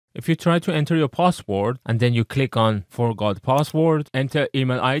If you try to enter your password and then you click on forgot password, enter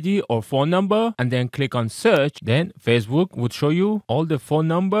email ID or phone number and then click on search, then Facebook would show you all the phone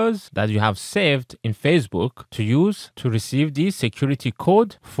numbers that you have saved in Facebook to use to receive the security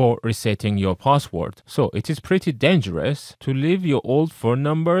code for resetting your password. So it is pretty dangerous to leave your old phone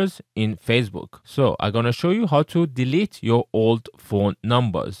numbers in Facebook. So I'm gonna show you how to delete your old phone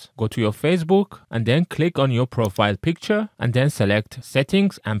numbers. Go to your Facebook and then click on your profile picture and then select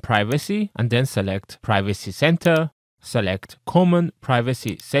settings and privacy and then select privacy center. Select Common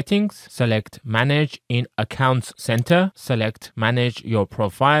Privacy Settings, select Manage in Accounts Center, select Manage Your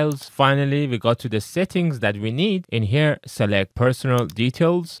Profiles. Finally, we got to the settings that we need. In here, select Personal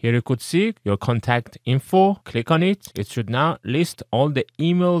Details. Here you could see your contact info. Click on it. It should now list all the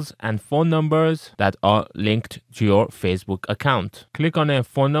emails and phone numbers that are linked to your Facebook account. Click on a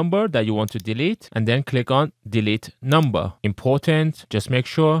phone number that you want to delete and then click on Delete Number. Important, just make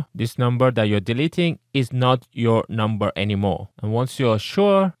sure this number that you're deleting is not your number anymore. And once you're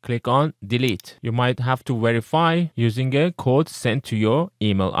sure, click on delete. You might have to verify using a code sent to your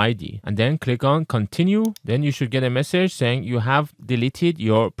email ID and then click on continue. Then you should get a message saying you have deleted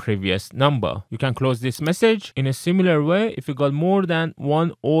your previous number. You can close this message. In a similar way, if you got more than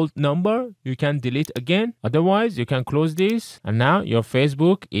one old number, you can delete again. Otherwise, you can close this and now your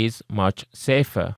Facebook is much safer.